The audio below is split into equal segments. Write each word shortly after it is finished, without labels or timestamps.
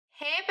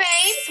Hey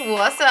babes,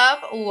 what's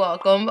up?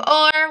 Welcome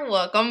or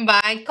welcome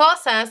back.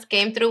 KOSAS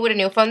came through with a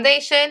new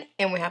foundation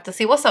and we have to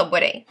see what's up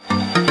with it.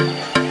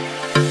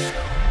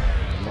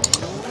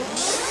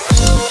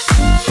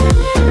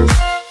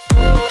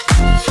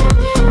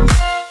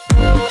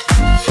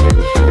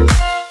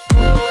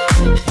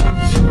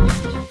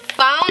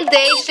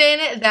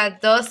 Foundation that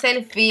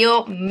doesn't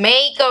feel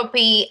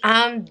makeup-y.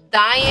 I'm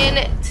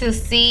dying to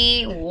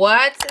see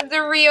what's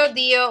the real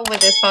deal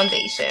with this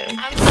foundation.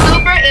 I'm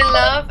super in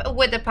love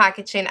with the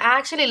packaging. I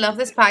actually love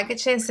this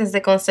packaging since the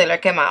concealer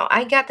came out.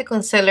 I got the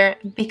concealer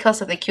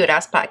because of the cute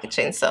ass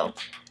packaging, so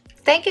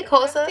thank you,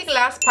 KOSAS. The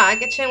glass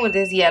packaging with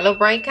this yellow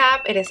bright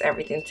cap, it is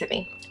everything to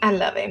me. I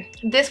love it.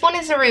 This one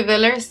is a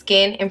Revealer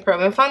Skin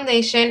Improving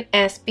Foundation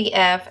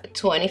SPF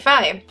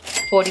 25.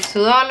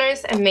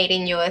 $42 and made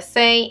in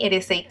USA. It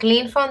is a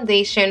clean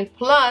foundation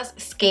plus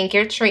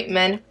skincare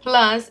treatment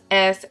plus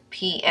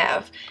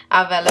SPF.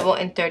 Available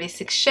in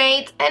 36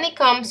 shades and it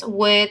comes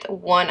with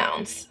 1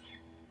 ounce.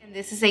 And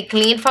this is a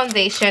clean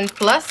foundation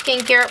plus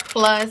skincare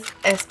plus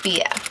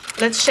SPF.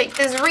 Let's shake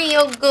this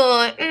real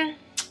good.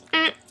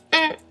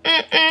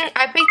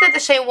 I picked up the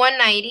shade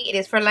 190. It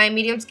is for light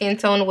medium skin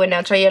tone with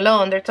natural yellow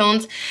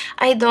undertones.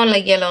 I don't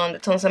like yellow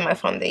undertones in my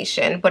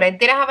foundation, but I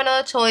didn't have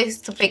another choice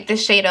to pick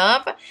this shade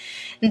up.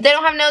 They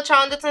don't have natural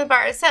undertones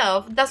by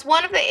itself. That's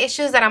one of the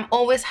issues that I'm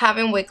always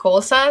having with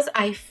KOSAS.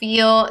 I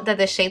feel that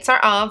the shades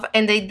are off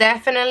and they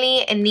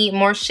definitely need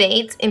more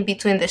shades in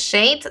between the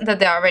shades that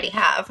they already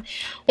have.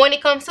 When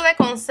it comes to the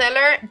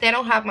concealer, they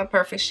don't have my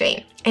perfect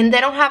shade. And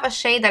they don't have a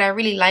shade that I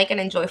really like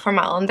and enjoy for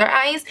my under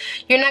eyes.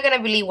 You're not going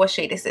to believe what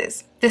shade this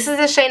is. This is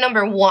the shade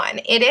number 1.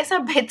 It is a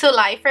bit too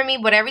light for me,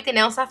 but everything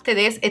else after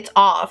this, it's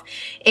off.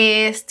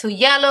 It's too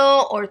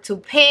yellow or too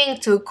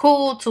pink, too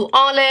cool, too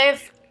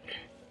olive.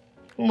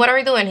 What are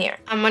we doing here?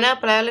 I'm going to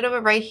apply a little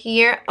bit right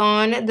here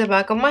on the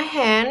back of my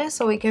hand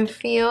so we can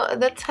feel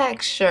the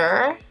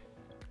texture.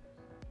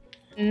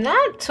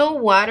 Not too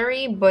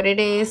watery, but it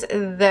is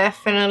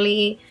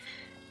definitely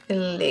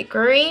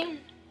liquidy.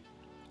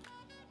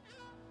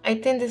 I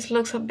think this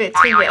looks a bit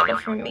too yellow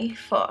for me.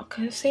 Fuck.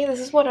 See, this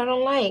is what I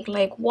don't like.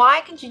 Like,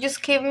 why can't you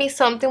just give me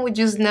something with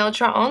just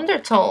neutral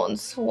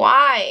undertones?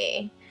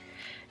 Why?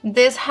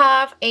 This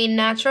have a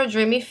natural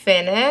dreamy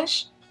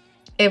finish.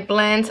 It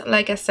blends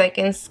like a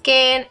second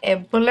skin.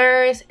 It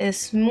blurs, a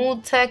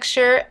smooth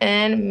texture,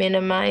 and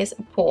minimize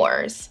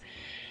pores.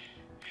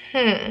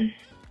 Okay,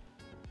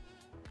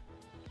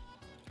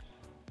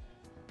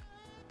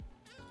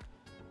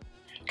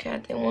 I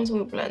think once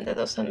we blend it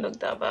doesn't look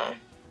that bad.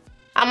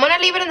 I'm going to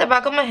leave it in the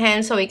back of my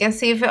hand so we can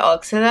see if it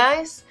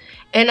oxidizes.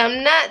 And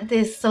I'm not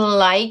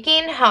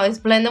disliking how it's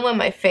blended with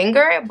my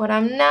finger, but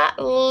I'm not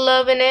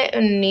loving it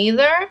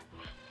neither.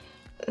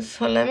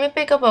 So let me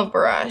pick up a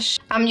brush.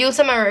 I'm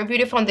using my Rare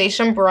Beauty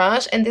foundation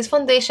brush, and this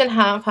foundation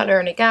have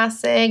hyaluronic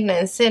acid,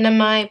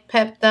 niacinamide,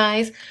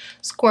 peptides,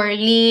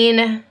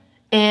 squalene,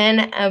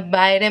 and a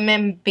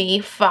vitamin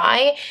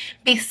B5.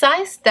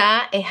 Besides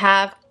that, it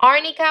have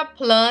arnica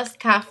plus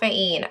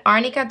caffeine.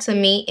 Arnica, to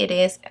me, it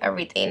is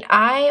everything.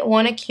 I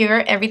want to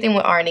cure everything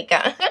with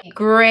arnica.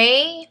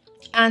 Gray,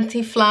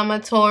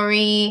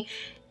 anti-inflammatory.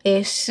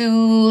 It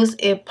soothes,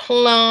 it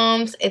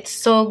plumps, it's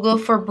so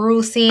good for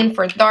bruising,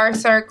 for dark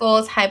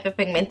circles,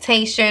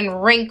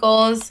 hyperpigmentation,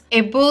 wrinkles.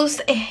 It boosts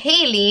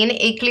healing,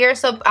 it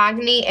clears up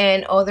acne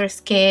and other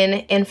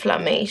skin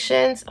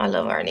inflammations. I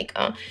love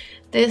arnica.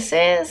 This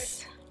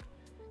is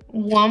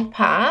one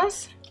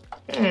pass.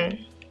 I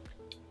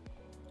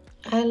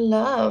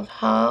love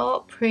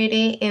how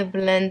pretty it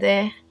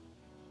blended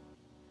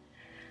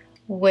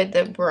with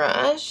the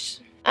brush.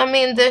 I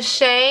mean, the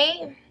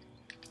shade,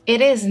 it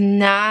is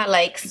not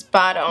like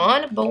spot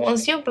on, but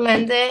once you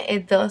blend it,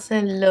 it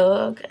doesn't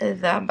look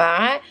that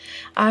bad.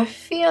 I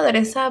feel that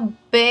it's a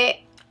bit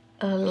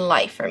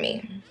light for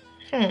me.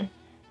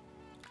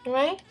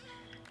 Right?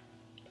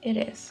 It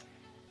is.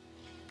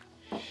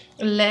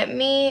 Let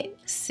me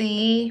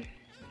see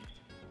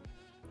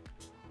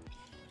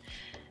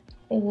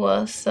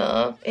what's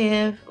up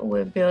if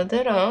we build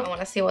it up. I want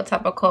to see what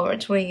type of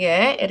coverage we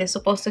get. It is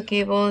supposed to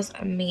give us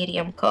a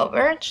medium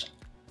coverage.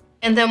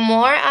 And the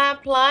more I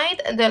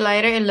applied, the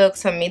lighter it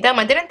looks on me. Damn,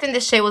 I didn't think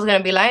the shade was going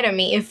to be light on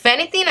me. If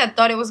anything, I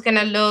thought it was going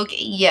to look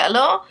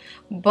yellow,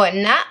 but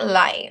not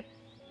light.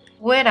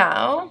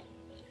 Without,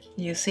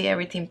 you see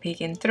everything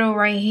peeking through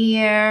right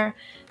here.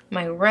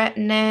 My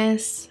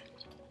redness.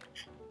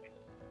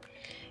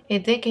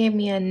 It did give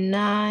me a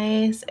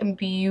nice,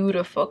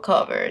 beautiful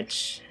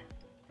coverage.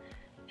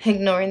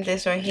 Ignoring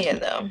this right here,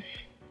 though.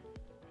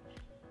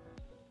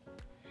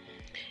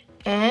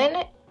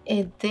 And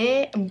it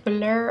did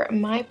blur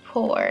my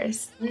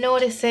pores.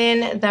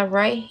 Noticing that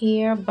right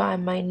here by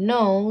my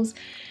nose,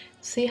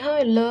 see how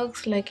it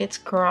looks like it's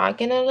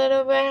cracking a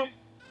little bit?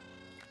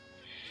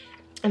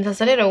 And that's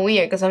a little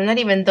weird because I'm not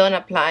even done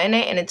applying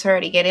it and it's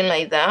already getting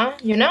like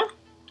that, you know?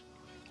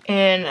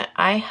 And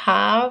I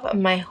have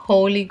my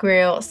holy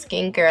grail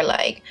skincare.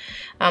 Like,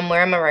 I'm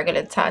wearing my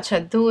regular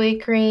Tatcha Dewy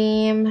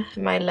cream,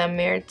 my La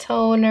Mer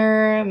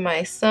toner,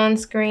 my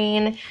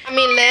sunscreen. I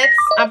mean, let's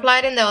apply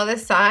it in the other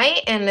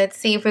side and let's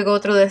see if we go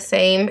through the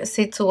same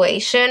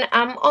situation.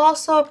 I'm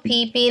also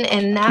peeping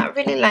and not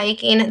really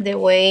liking the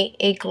way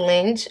it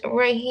glints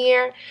right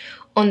here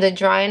on the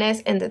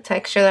dryness and the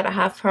texture that I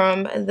have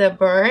from the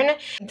burn.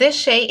 This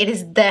shade, it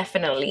is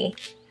definitely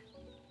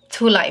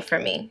too light for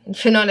me.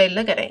 You know, like,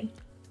 look at it.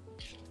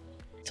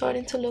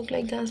 Starting to look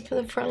like that for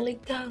the front,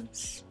 like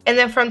that. And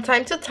then from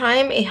time to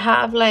time it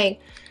have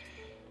like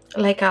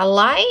a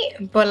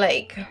light, but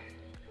like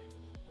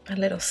a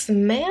little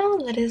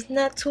smell that is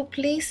not too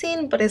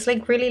pleasing, but it's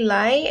like really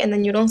light, and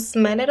then you don't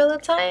smell it other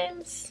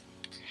times.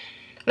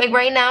 Like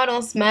right now I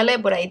don't smell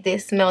it, but I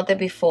did smell it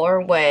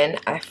before when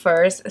I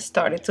first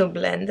started to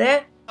blend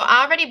it.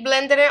 I already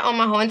blended it on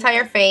my whole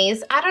entire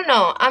face. I don't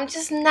know, I'm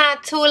just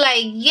not too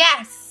like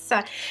yes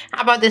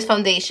about this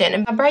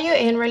foundation. I'll bring you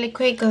in really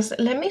quick because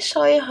let me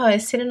show you how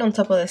it's sitting on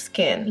top of the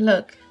skin.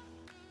 Look,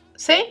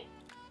 see?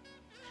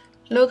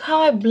 Look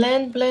how I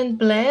blend.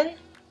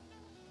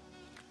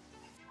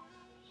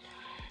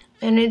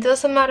 And it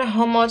doesn't matter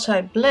how much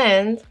I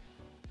blend,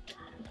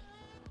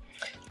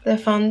 the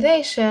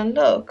foundation,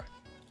 look,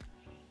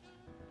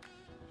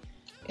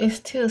 is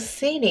still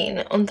sitting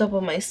on top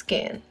of my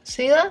skin.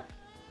 See that?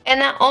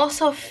 And I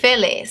also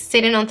feel it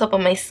sitting on top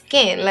of my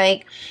skin.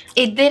 Like,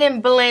 it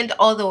didn't blend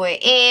all the way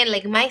in.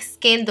 Like, my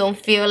skin don't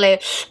feel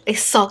like it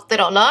sucked it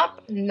all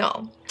up.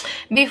 No.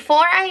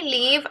 Before I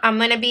leave, I'm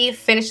going to be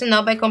finishing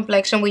up my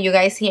complexion with you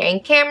guys here in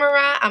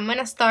camera. I'm going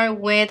to start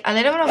with a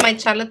little bit of my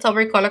Charlotte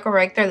Tilbury color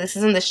corrector. This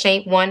is in the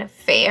shade 1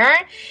 Fair.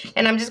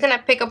 And I'm just going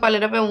to pick up a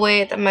little bit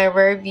with my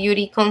Rare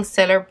Beauty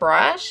concealer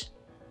brush.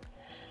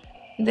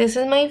 This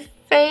is my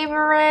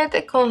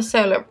favorite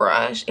concealer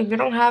brush. If you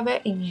don't have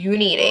it, you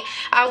need it.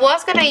 I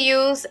was gonna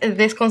use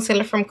this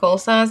concealer from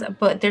KOSAS,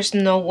 but there's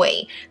no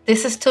way.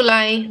 This is too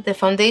light. The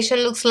foundation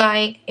looks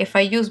light. If I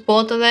use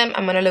both of them,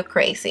 I'm gonna look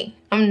crazy.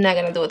 I'm not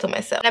gonna do it to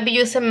myself. I'll be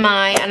using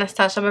my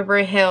Anastasia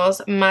Beverly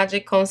Hills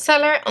Magic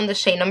Concealer on the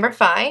shade number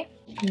 5.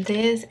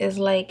 This is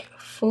like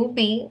full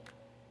beat,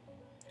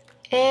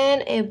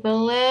 and it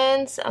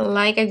blends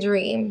like a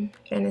dream,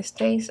 and it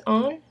stays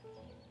on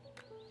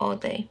all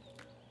day.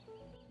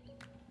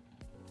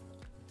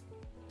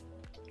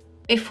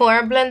 Before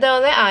I blend the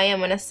other eye, I'm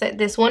going to set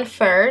this one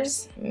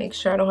first. Make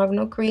sure I don't have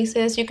no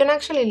creases. You can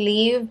actually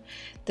leave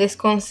this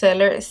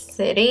concealer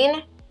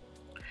sitting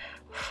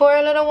for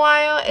a little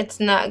while. It's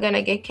not going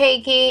to get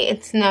cakey.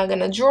 It's not going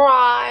to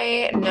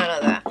dry. None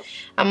of that.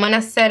 I'm going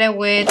to set it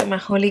with my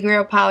Holy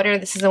Grail powder.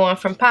 This is the one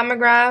from Pat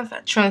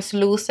McGrath,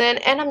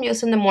 translucent. And I'm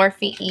using the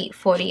Morphe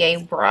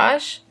E48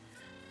 brush.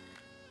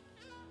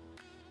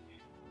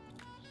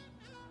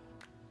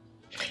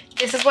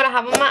 This is what I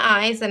have on my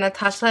eyes, and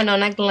attached to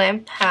the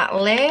Glam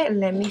palette.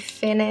 Let me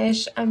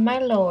finish my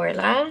lower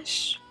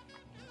lash.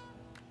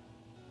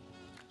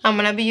 I'm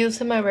going to be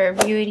using my Rare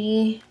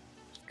Beauty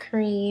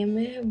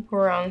cream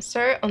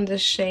bronzer on the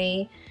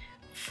shade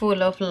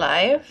Full of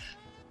Life.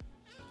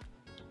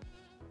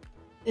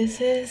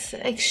 This is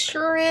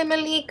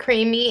extremely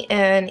creamy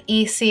and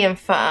easy and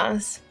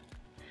fast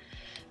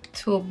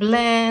to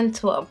blend,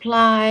 to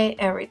apply,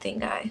 everything,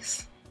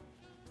 guys.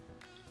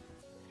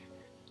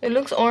 It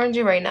looks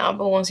orangey right now,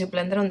 but once you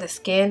blend it on the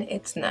skin,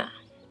 it's not.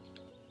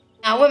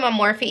 Now with my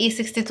Morphe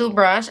E62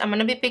 brush, I'm going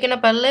to be picking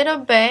up a little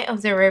bit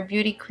of the Rare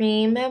Beauty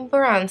cream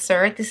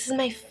bronzer. This is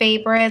my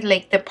favorite,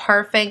 like the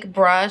perfect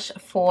brush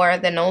for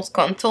the nose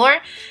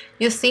contour.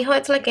 You see how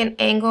it's like an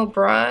angle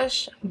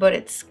brush, but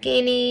it's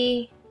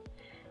skinny,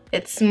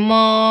 it's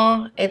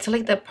small, it's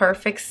like the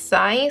perfect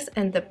size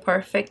and the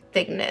perfect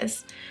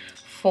thickness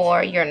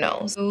for your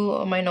nose. I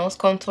do my nose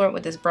contour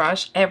with this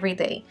brush every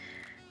day.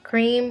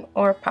 Cream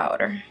or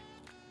powder.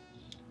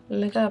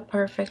 Look at that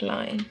perfect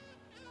line.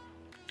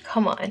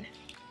 Come on.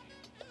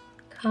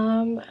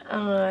 Come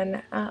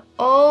on. I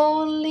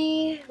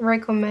only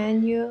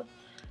recommend you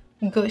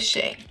good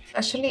shade.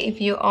 Especially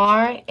if you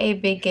are a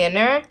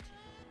beginner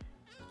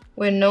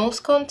with nose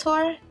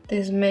contour,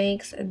 this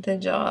makes the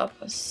job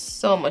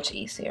so much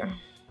easier.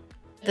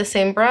 The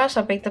same brush,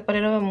 I picked up a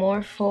little bit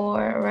more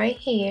for right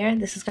here.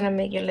 This is gonna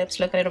make your lips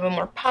look a little bit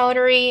more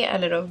powdery, a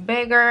little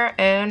bigger,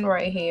 and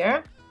right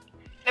here.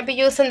 I'll be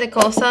using the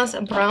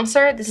KOSAS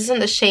bronzer. This is in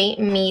the shade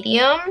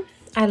medium.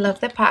 I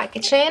love the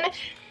packaging.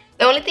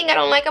 The only thing I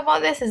don't like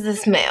about this is the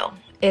smell.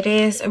 It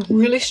is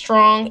really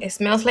strong. It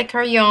smells like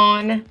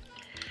crayon,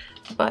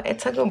 but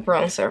it's a good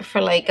bronzer for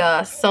like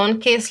a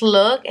sun-kissed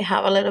look. It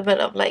have a little bit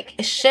of like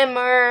a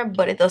shimmer,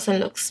 but it doesn't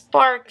look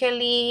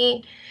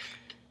sparkly.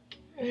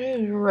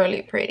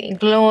 Really pretty.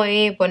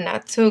 Glowy, but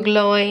not too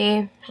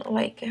glowy. I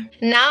like it.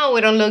 Now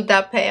we don't look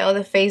that pale.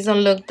 The face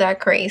don't look that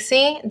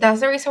crazy.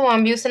 That's the reason why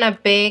I'm using a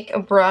big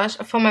brush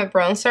for my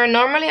bronzer.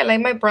 Normally I like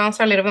my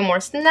bronzer a little bit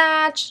more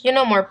snatched, you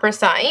know, more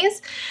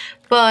precise.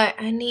 But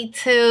I need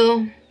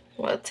to,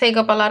 well, take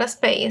up a lot of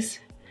space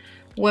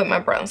with my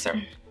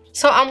bronzer.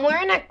 So I'm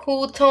wearing a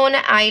cool tone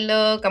eye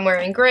look. I'm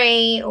wearing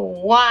gray,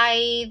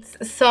 white.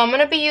 So I'm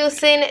going to be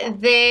using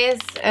this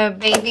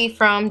baby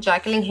from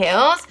Jaclyn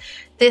Hill's.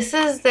 This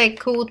is the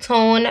Cool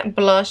Tone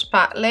Blush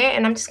Palette.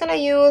 And I'm just going to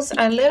use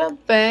a little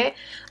bit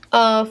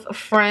of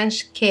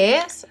French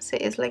Kiss. See,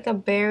 it's like a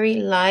very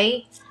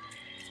light,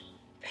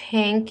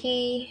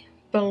 pinky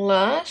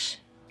blush.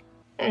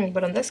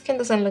 But on this skin,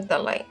 doesn't look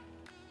that light.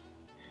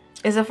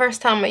 It's the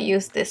first time I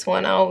use this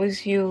one. I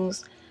always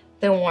use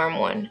the warm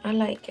one. I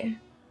like it.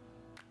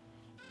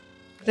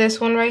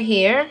 This one right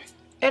here,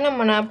 and I'm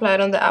gonna apply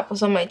it on the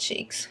apples of my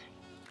cheeks.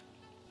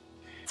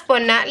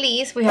 But not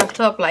least, we have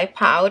to apply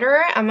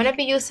powder. I'm gonna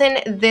be using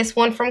this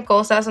one from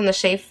KOSAS on the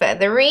shade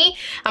Feathery.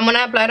 I'm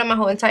gonna apply it on my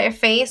whole entire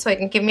face so it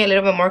can give me a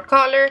little bit more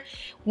color.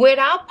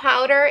 Without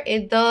powder,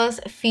 it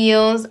does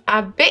feels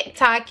a bit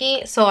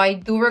tacky, so I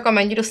do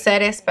recommend you to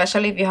set it,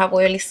 especially if you have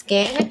oily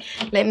skin.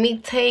 Let me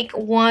take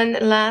one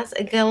last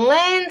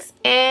glance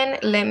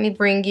and let me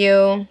bring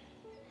you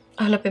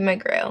all up in my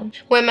grill.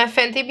 With my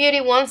Fenty Beauty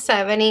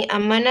 170,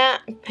 I'm gonna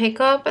pick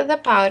up the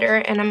powder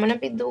and I'm gonna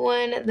be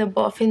doing the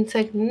buffing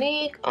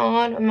technique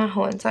on my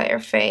whole entire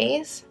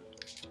face.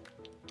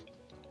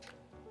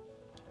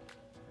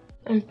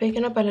 I'm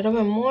picking up a little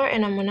bit more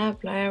and I'm gonna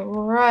apply it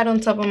right on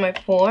top of my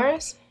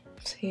pores.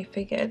 See if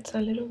it gets a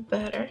little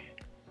better.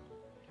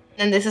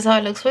 And this is how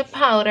it looks with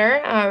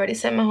powder. I already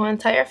set my whole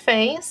entire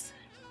face.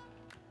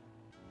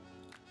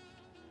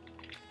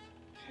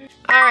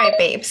 Alright,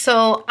 babe,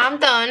 so I'm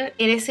done.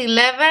 It is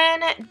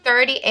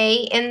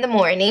 11:38 in the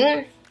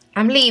morning.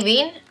 I'm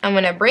leaving. I'm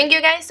gonna bring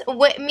you guys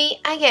with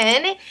me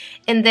again,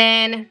 and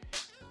then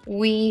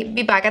we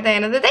be back at the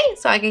end of the day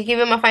so I can give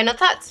you my final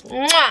thoughts.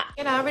 Mwah!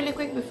 Get out really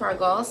quick before I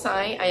go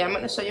outside. I am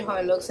gonna show you how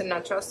it looks in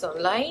natural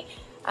sunlight.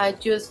 I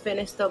just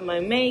finished up my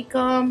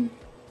makeup.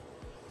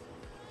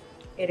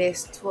 It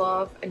is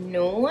 12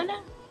 noon.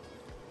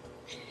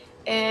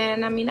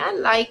 And I mean, I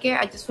like it.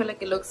 I just feel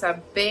like it looks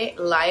a bit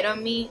light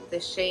on me. The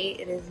shade,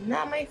 it is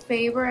not my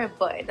favorite,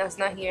 but that's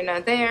not here,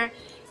 not there.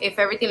 If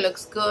everything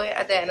looks good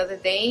at the end of the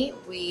day,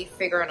 we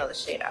figure another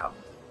shade out.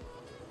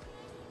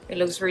 It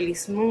looks really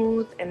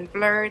smooth and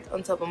blurred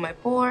on top of my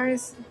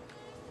pores.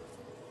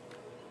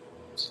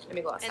 Let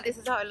me go outside. And this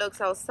is how it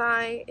looks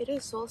outside. It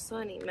is so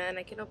sunny, man.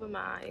 I can't open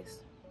my eyes.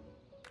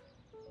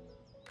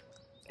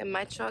 And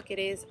my truck, it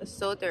is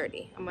so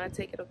dirty. I'm gonna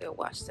take it to get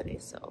washed today,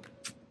 so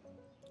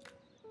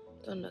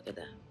don't look at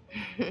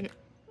that.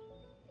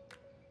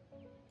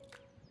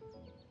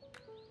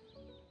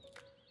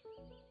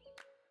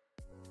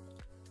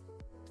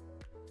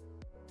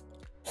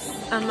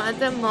 I'm at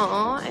the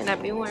mall and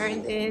I've been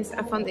wearing this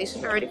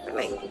foundation already for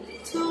like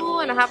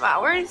 2.5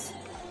 hours,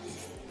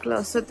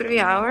 close to 3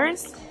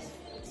 hours.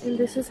 And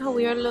this is how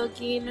we are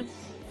looking.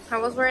 I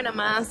was wearing a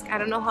mask. I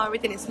don't know how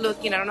everything is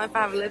looking. I don't know if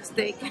I have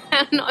lipstick.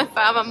 I don't know if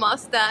I have a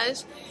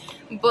mustache,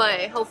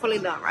 but hopefully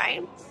not,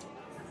 right?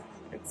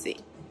 Let's see.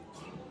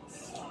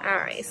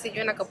 Alright, see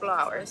you in a couple of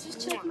hours.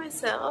 Just check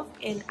myself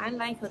and I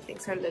like how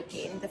things are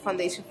looking. The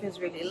foundation feels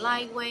really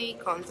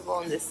lightweight, comfortable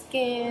on the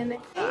skin.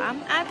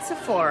 I'm at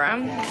Sephora.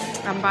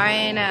 I'm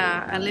buying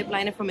a lip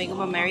liner from Makeup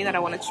by Mary that I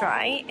want to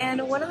try.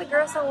 And one of the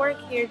girls that work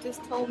here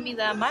just told me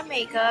that my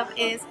makeup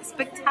is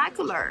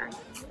spectacular.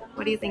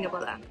 What do you think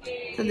about that?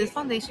 So this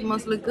foundation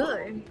must look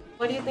good.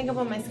 What do you think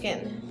about my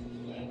skin?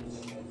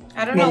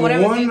 I don't know.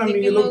 Whatever. Number one, I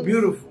mean, you look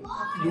beautiful.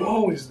 You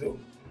always do.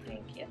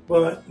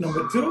 But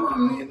number two, I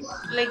mean,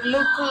 like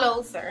look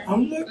closer.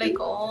 I'm looking. Like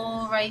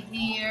all right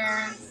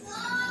here.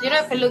 You know,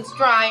 if it looks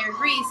dry or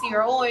greasy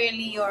or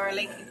oily, or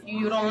like if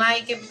you don't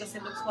like it because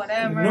it looks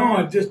whatever. No,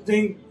 I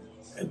think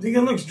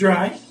it looks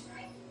dry.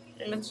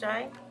 It looks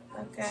dry?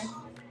 Okay.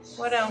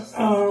 What else?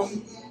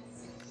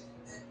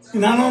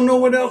 And I don't know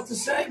what else to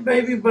say,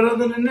 baby, but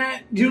other than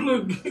that, you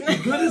look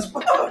good as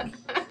fuck.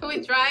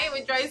 with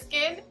dry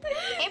skin.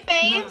 Hey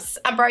babes,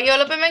 I brought you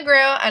all up in my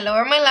grill. I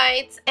lowered my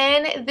lights,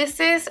 and this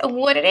is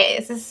what it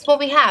is. This is what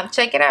we have.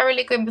 Check it out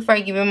really quick before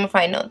I give you my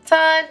final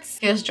thoughts. It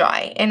feels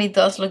dry, and it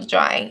does look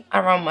dry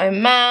around my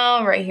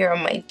mouth, right here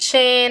on my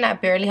chin. I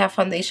barely have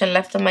foundation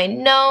left on my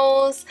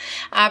nose.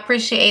 I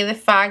appreciate the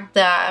fact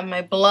that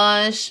my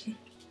blush,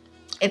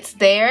 it's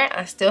there.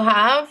 I still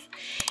have,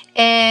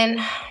 and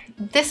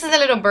this is a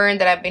little burn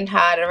that I've been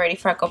had already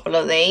for a couple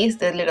of days.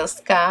 The little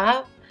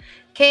scab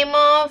came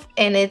off,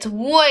 and it's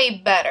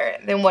way better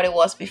than what it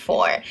was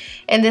before.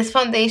 And this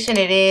foundation,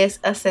 it is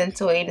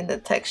accentuating the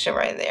texture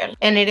right there,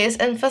 and it is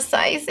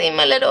emphasizing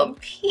my little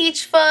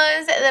peach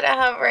fuzz that I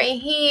have right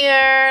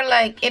here.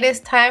 Like, it is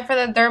time for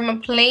the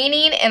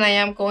dermaplaning, and I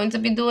am going to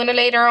be doing it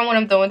later on when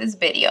I'm done with this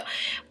video.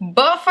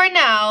 But for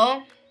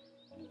now,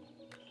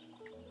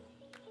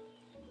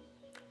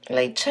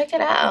 like, check it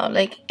out.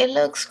 Like, it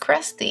looks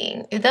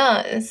crusty. It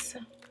does.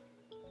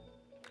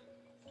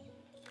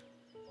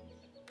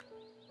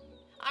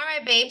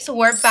 Alright, babes, so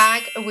we're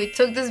back. We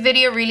took this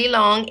video really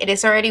long. It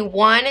is already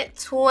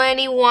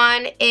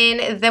 1:21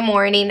 in the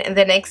morning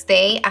the next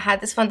day. I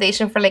had this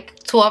foundation for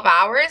like 12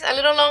 hours, a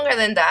little longer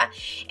than that.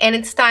 And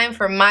it's time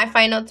for my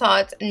final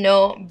thoughts.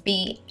 No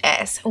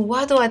BS.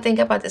 What do I think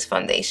about this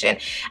foundation?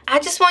 I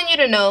just want you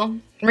to know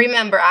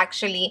remember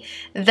actually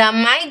that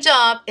my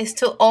job is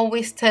to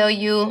always tell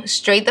you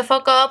straight the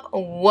fuck up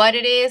what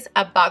it is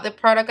about the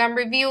product I'm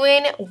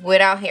reviewing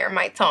without hearing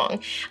my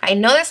tongue. I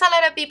know there's a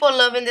lot of people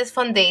loving this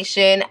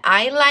foundation.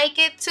 I like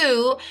it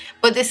too,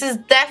 but this is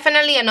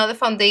definitely another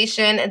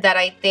foundation that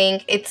I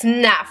think it's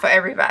not for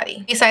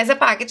everybody. Besides the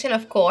packaging,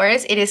 of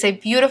course, it is a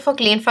beautiful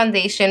clean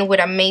foundation with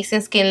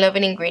amazing skin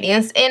loving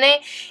ingredients in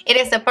it. It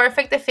is the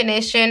perfect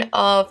definition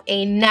of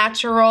a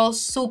natural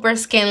super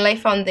skin light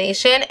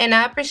foundation, and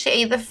I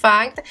appreciate the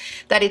fact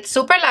that it's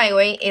super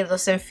lightweight. It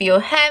doesn't feel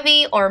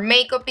heavy or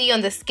makeupy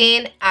on the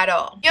skin at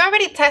all. If you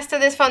already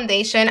tested this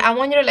foundation, I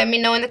want you to let me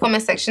know in the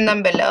comment section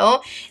down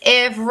below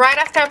if right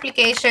after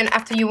application,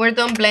 after you were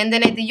done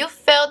blending it, did you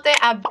felt it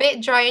a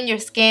bit dry on your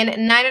skin?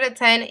 9 out of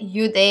 10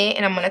 you did,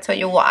 and I'm gonna tell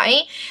you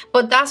why.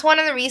 But that's one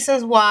of the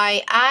reasons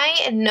why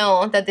I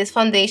know that this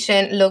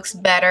foundation looks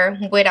better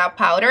without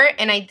powder,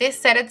 and I did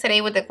set it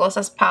today with the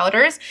KOSAS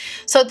powders.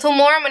 So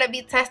tomorrow I'm gonna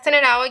be testing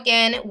it out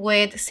again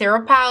with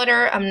zero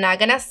powder. I'm not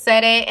gonna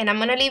set it, and I'm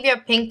gonna leave you a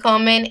pinned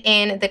comment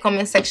in the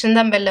comment section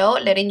down below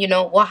letting you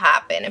know what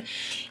happened.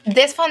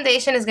 This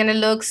foundation is gonna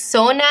look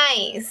so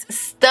nice,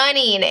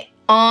 stunning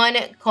on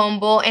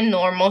combo and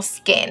normal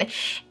skin.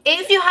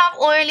 If you have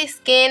oily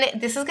skin,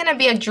 this is gonna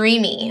be a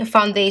dreamy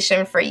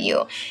foundation for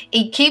you.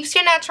 It keeps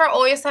your natural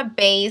oils at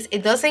base.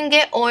 It doesn't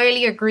get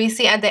oily or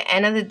greasy at the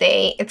end of the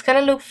day. It's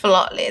gonna look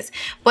flawless,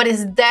 but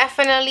it's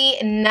definitely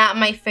not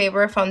my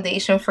favorite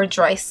foundation for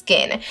dry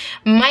skin.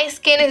 My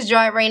skin is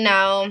dry right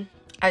now.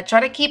 I try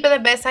to keep it the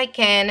best I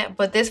can,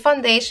 but this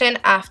foundation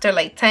after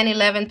like 10,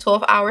 11,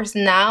 12 hours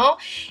now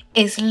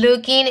is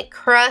looking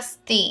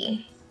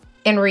crusty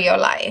in real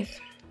life.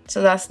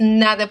 So that's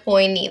not the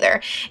point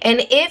either.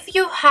 And if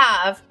you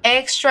have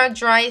extra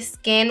dry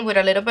skin with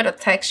a little bit of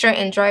texture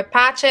and dry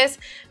patches,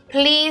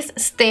 please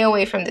stay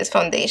away from this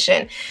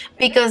foundation,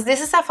 because this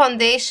is a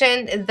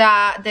foundation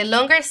that the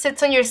longer it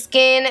sits on your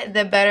skin,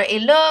 the better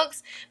it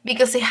looks,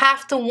 because it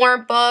has to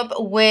warm up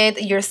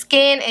with your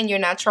skin and your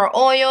natural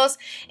oils.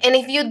 And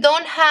if you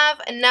don't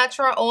have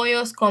natural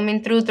oils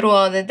coming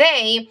throughout the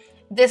day,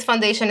 this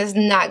foundation is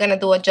not gonna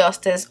do a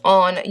justice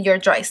on your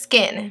dry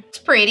skin. It's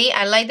pretty,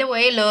 I like the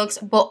way it looks,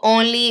 but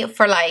only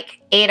for like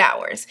 8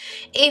 hours.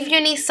 If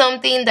you need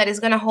something that is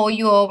gonna hold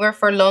you over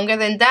for longer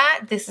than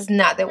that, this is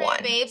not the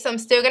one. Babes, I'm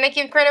still gonna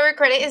give credit where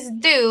credit is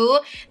due.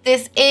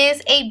 This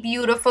is a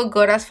beautiful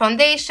good-ass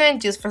foundation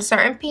just for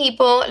certain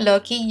people.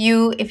 Lucky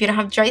you if you don't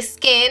have dry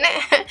skin,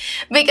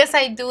 because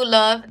I do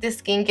love the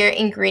skincare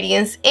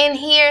ingredients in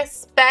here,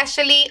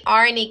 especially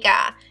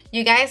arnica.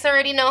 You guys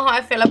already know how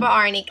I feel about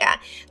arnica.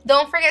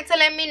 Don't forget to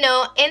let me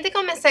know in the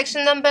comment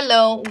section down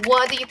below,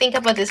 what do you think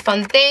about this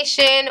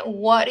foundation?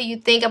 What do you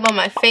think about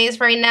my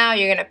face right now?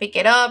 You're gonna pick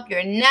it up,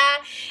 you're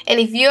not. And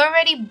if you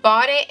already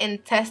bought it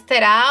and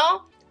tested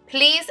out,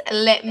 please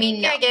let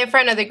me know. Thank you again for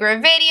another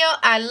great video.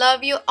 I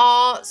love you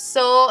all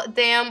so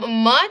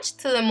damn much,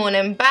 to the moon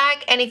and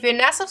back. And if you're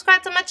not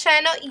subscribed to my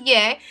channel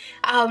yet,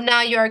 I hope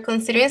now you are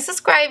considering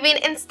subscribing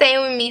and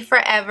staying with me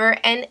forever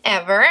and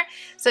ever.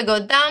 So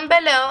go down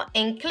below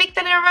and click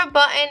the little red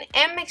button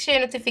and make sure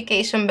your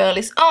notification bell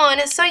is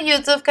on so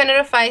YouTube can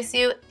notify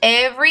you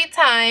every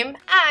time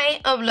I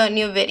upload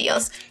new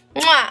videos.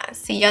 Mwah!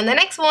 See you on the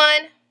next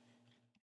one.